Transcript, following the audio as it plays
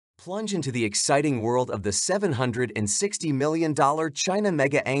Plunge into the exciting world of the $760 million China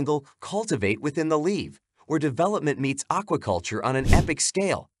mega angle cultivate within the Leve, where development meets aquaculture on an epic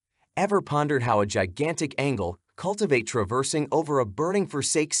scale. Ever pondered how a gigantic angle cultivate traversing over a burning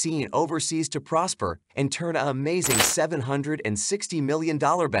forsake scene overseas to prosper and turn an amazing $760 million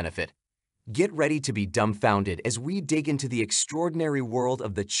benefit? Get ready to be dumbfounded as we dig into the extraordinary world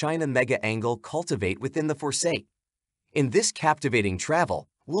of the China mega angle cultivate within the forsake. In this captivating travel,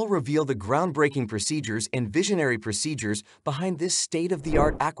 we'll reveal the groundbreaking procedures and visionary procedures behind this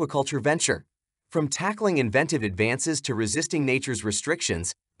state-of-the-art aquaculture venture. From tackling inventive advances to resisting nature's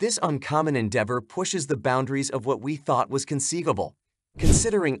restrictions, this uncommon endeavor pushes the boundaries of what we thought was conceivable.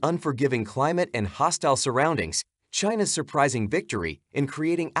 Considering unforgiving climate and hostile surroundings, China's surprising victory in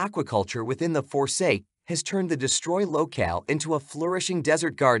creating aquaculture within the forsake has turned the destroyed locale into a flourishing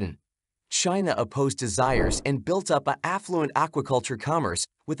desert garden. China opposed desires and built up an affluent aquaculture commerce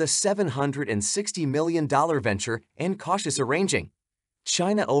with a $760 million venture and cautious arranging.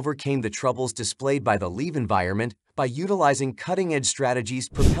 China overcame the troubles displayed by the Leve environment by utilizing cutting-edge strategies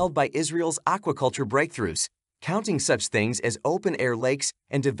propelled by Israel's aquaculture breakthroughs, counting such things as open-air lakes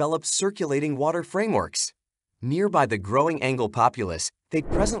and developed circulating water frameworks. Nearby the growing angle populace, they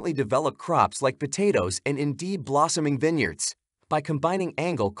presently develop crops like potatoes and indeed blossoming vineyards. By combining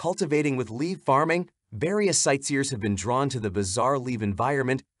angle cultivating with Leve farming, various sightseers have been drawn to the bizarre Leve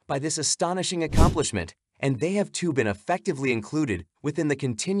environment by this astonishing accomplishment, and they have too been effectively included within the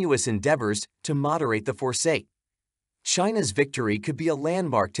continuous endeavors to moderate the forsake. China's victory could be a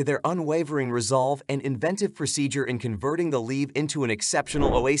landmark to their unwavering resolve and inventive procedure in converting the Leve into an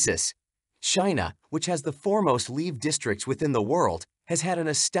exceptional oasis. China, which has the foremost Leve districts within the world, has had an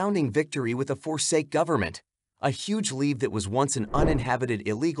astounding victory with a forsake government. A huge Leve that was once an uninhabited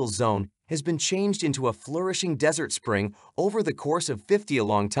illegal zone has been changed into a flourishing desert spring over the course of 50 a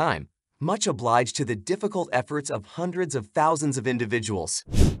long time, much obliged to the difficult efforts of hundreds of thousands of individuals.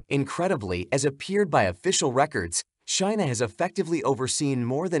 Incredibly, as appeared by official records, China has effectively overseen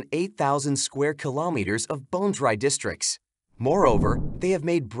more than 8,000 square kilometers of bone-dry districts. Moreover, they have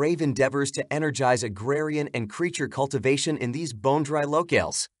made brave endeavors to energize agrarian and creature cultivation in these bone-dry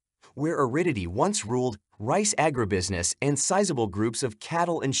locales. Where aridity once ruled, rice agribusiness and sizable groups of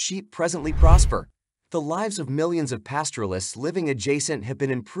cattle and sheep presently prosper. The lives of millions of pastoralists living adjacent have been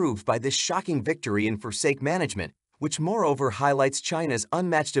improved by this shocking victory in forsake management, which moreover highlights China's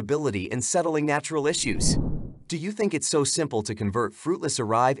unmatched ability in settling natural issues. Do you think it's so simple to convert fruitless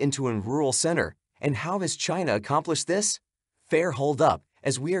arrive into a rural center, and how has China accomplished this? Fair hold up,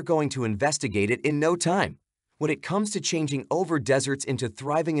 as we are going to investigate it in no time. When it comes to changing over deserts into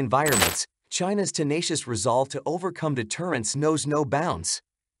thriving environments, China's tenacious resolve to overcome deterrence knows no bounds.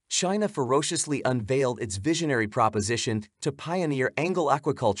 China ferociously unveiled its visionary proposition to pioneer angle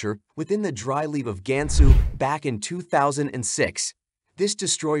aquaculture within the dry Leve of Gansu back in 2006. This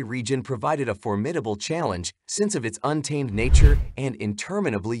destroyed region provided a formidable challenge since of its untamed nature and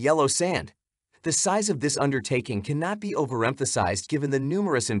interminably yellow sand. The size of this undertaking cannot be overemphasized given the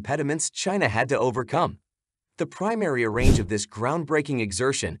numerous impediments China had to overcome. The primary range of this groundbreaking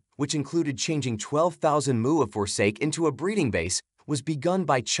exertion, which included changing 12,000 mu of forsake into a breeding base, was begun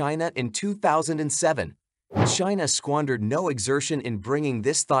by China in 2007. China squandered no exertion in bringing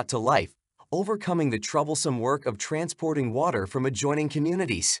this thought to life, overcoming the troublesome work of transporting water from adjoining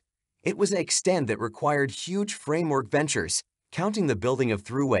communities. It was an extent that required huge framework ventures, counting the building of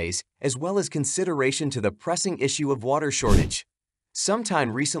throughways, as well as consideration to the pressing issue of water shortage.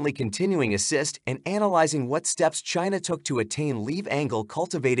 Sometime recently continuing assist and analyzing what steps China took to attain Leve angle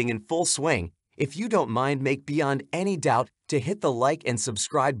cultivating in full swing. If you don't mind, make beyond any doubt to hit the like and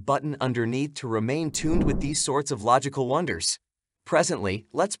subscribe button underneath to remain tuned with these sorts of logical wonders. Presently,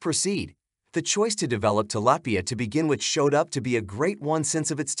 let's proceed. The choice to develop tilapia to begin with showed up to be a great one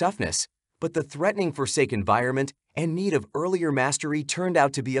since of its toughness, but the threatening forsake environment and need of earlier mastery turned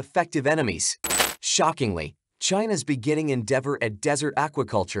out to be effective enemies. Shockingly, China's beginning endeavor at desert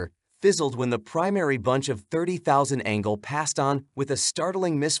aquaculture fizzled when the primary bunch of 30,000 angle passed on with a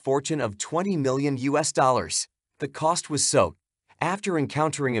startling misfortune of $20 million. The cost was so. After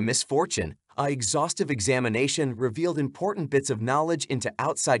encountering a misfortune, an exhaustive examination revealed important bits of knowledge into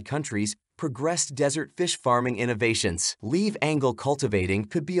outside countries' progressed desert fish farming innovations. Leve angle cultivating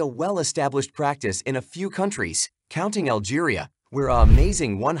could be a well-established practice in a few countries, counting Algeria, where an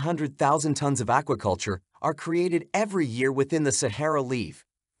amazing 100,000 tons of aquaculture are created every year within the Sahara Leve.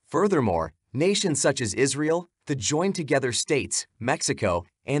 Furthermore, nations such as Israel, the joined-together states, Mexico,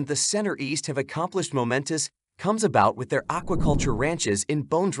 and the Center East have accomplished momentous comes about with their aquaculture ranches in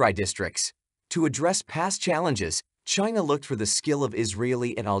bone-dry districts. To address past challenges, China looked for the skill of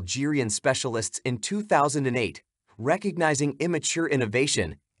Israeli and Algerian specialists in 2008, recognizing immature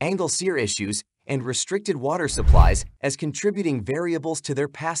innovation, angle sear issues, and restricted water supplies as contributing variables to their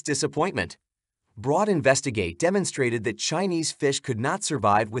past disappointment. Broad Investigate demonstrated that Chinese fish could not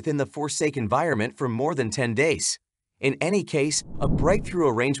survive within the forsake environment for more than 10 days. In any case, a breakthrough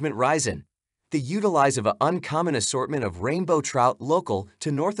arrangement risen. The utilize of an uncommon assortment of rainbow trout local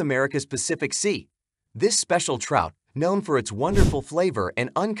to North America's Pacific Sea. This special trout, known for its wonderful flavor and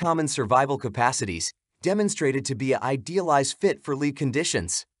uncommon survival capacities, demonstrated to be an idealized fit for lead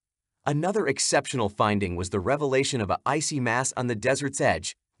conditions. Another exceptional finding was the revelation of an icy mass on the desert's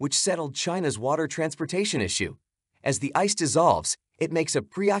edge, which settled China's water transportation issue. As the ice dissolves, it makes a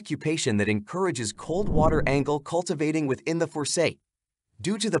preoccupation that encourages cold water angle cultivating within the forsake.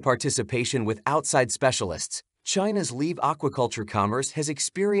 Due to the participation with outside specialists, China's leaf aquaculture commerce has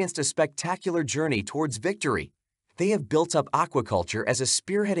experienced a spectacular journey towards victory. They have built up aquaculture as a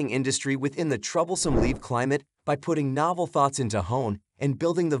spearheading industry within the troublesome leaf climate by putting novel thoughts into hone and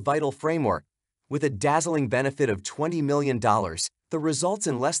building the vital framework. With a dazzling benefit of $20 million, the results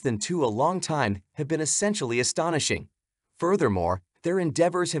in less than a long time have been essentially astonishing. Furthermore, their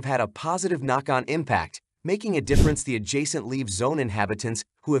endeavors have had a positive knock-on impact, making a difference the adjacent leaf zone inhabitants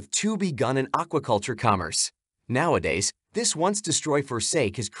who have too begun an aquaculture commerce. Nowadays, this once destroyed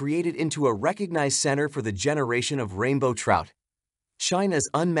forsake has created into a recognized center for the generation of rainbow trout. China's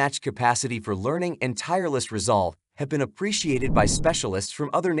unmatched capacity for learning and tireless resolve have been appreciated by specialists from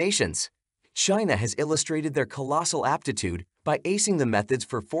other nations. China has illustrated their colossal aptitude by acing the methods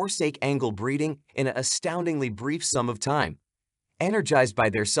for forsake angle breeding in an astoundingly brief sum of time. Energized by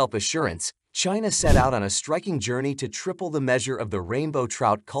their self-assurance, China set out on a striking journey to triple the measure of the rainbow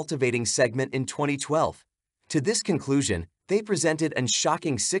trout cultivating segment in 2012. To this conclusion, they presented a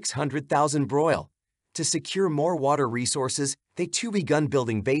shocking 600,000 broil. To secure more water resources, they too begun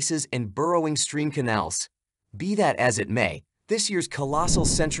building bases and burrowing stream canals. Be that as it may, this year's colossal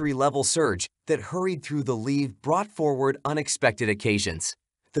century-level surge that hurried through the leaf brought forward unexpected occasions.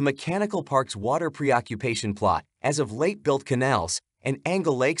 The Mechanical Park's water preoccupation plot, as of late built canals, and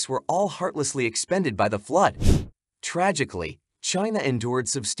angle lakes were all heartlessly expended by the flood. Tragically, China endured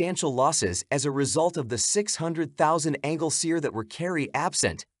substantial losses as a result of the 600,000 angle seer that were carried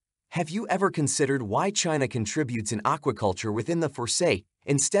absent. Have you ever considered why China contributes in aquaculture within the forsake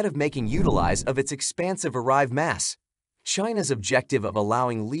instead of making utilize of its expansive arrived mass? China's objective of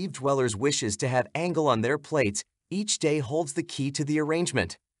allowing leaf dwellers' wishes to have angle on their plates each day holds the key to the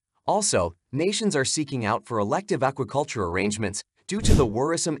arrangement. Also, nations are seeking out for elective aquaculture arrangements due to the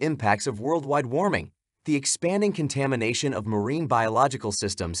worrisome impacts of worldwide warming, the expanding contamination of marine biological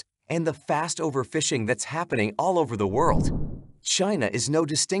systems, and the fast overfishing that's happening all over the world. China is no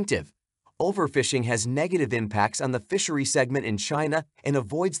distinctive. Overfishing has negative impacts on the fishery segment in China and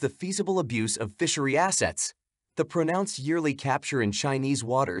avoids the feasible abuse of fishery assets. The pronounced yearly capture in Chinese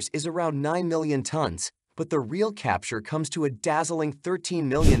waters is around 9 million tons, but the real capture comes to a dazzling 13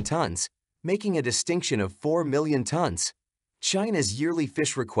 million tons, making a distinction of 4 million tons. China's yearly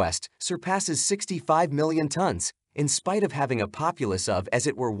fish request surpasses 65 million tons, in spite of having a populace of, as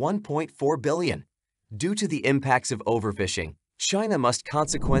it were, 1.4 billion. Due to the impacts of overfishing, China must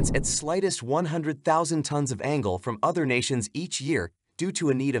consequence its slightest 100,000 tons of angle from other nations each year due to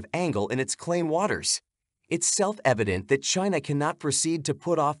a need of angle in its claim waters. It's self-evident that China cannot proceed to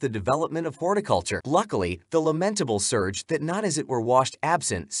put off the development of horticulture. Luckily, the lamentable surge that not as it were washed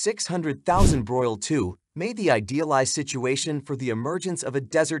absent 600,000 broil too made the idealized situation for the emergence of a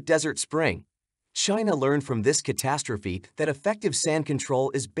desert spring. China learned from this catastrophe that effective sand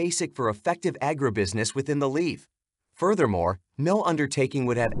control is basic for effective agribusiness within the leaf. Furthermore, no undertaking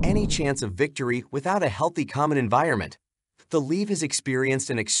would have any chance of victory without a healthy common environment. The leaf has experienced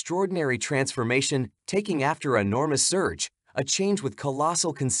an extraordinary transformation, taking after an enormous surge, a change with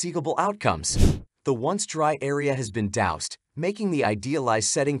colossal conceivable outcomes. The once dry area has been doused, making the idealized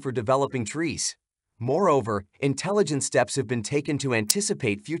setting for developing trees. Moreover, intelligent steps have been taken to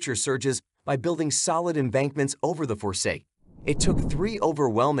anticipate future surges by building solid embankments over the forsake. It took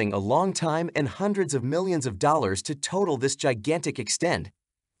a long time and hundreds of millions of dollars to total this gigantic extent.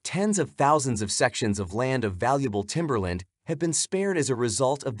 Tens of thousands of sections of land of valuable timberland have been spared as a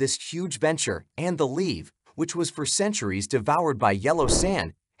result of this huge venture, and the leaf, which was for centuries devoured by yellow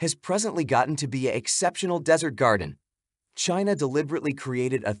sand, has presently gotten to be an exceptional desert garden. China deliberately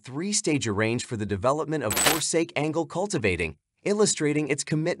created a three-stage arrange for the development of forsake angle cultivating, illustrating its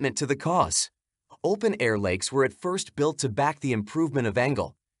commitment to the cause. Open-air lakes were at first built to back the improvement of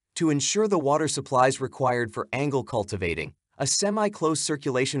angle. To ensure the water supplies required for angle cultivating, a semi-closed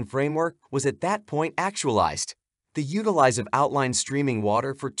circulation framework was at that point actualized. The utilize of outline streaming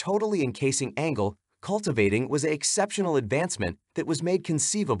water for totally encasing angle cultivating was an exceptional advancement that was made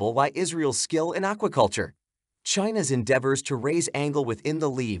conceivable by Israel's skill in aquaculture. China's endeavors to raise angle within the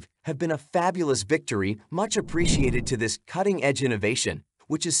leaf have been a fabulous victory, much appreciated to this cutting-edge innovation,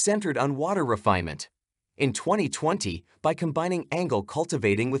 which is centered on water refinement. In 2020, by combining angle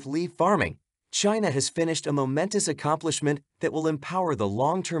cultivating with leaf farming, China has finished a momentous accomplishment that will empower the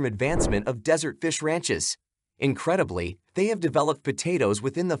long-term advancement of desert fish ranches. Incredibly, they have developed potatoes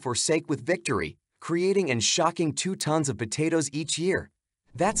within the forsake with victory, creating and shocking 2 tons of potatoes each year.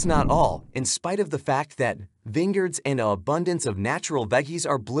 That's not all, in spite of the fact that vineyards and an abundance of natural veggies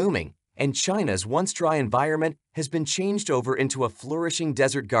are blooming, and China's once dry environment has been changed over into a flourishing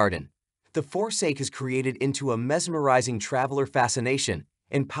desert garden. The forsake is created into a mesmerizing traveler fascination,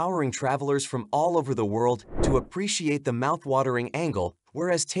 empowering travelers from all over the world to appreciate the mouth-watering angle,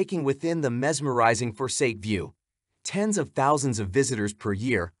 whereas taking within the mesmerizing forsake view. Tens of thousands of visitors per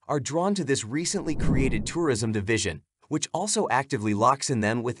year are drawn to this recently created tourism division, which also actively locks in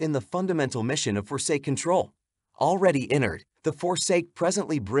them within the fundamental mission of forsake control. Already inert, the forsake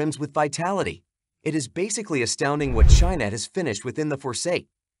presently brims with vitality. It is basically astounding what China has finished within the forsake.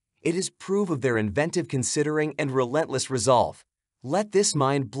 It is proof of their inventive considering and relentless resolve. Let this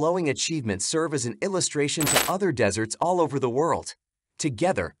mind-blowing achievement serve as an illustration to other deserts all over the world.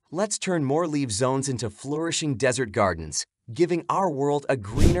 Together, let's turn more leaf zones into flourishing desert gardens, giving our world a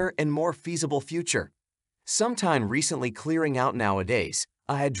greener and more feasible future. Sometime recently clearing out nowadays,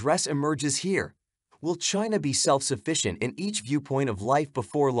 a address emerges here. Will China be self-sufficient in each viewpoint of life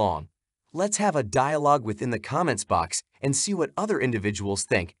before long? Let's have a dialogue within the comments box and see what other individuals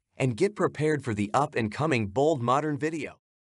think and get prepared for the up-and-coming bold modern video.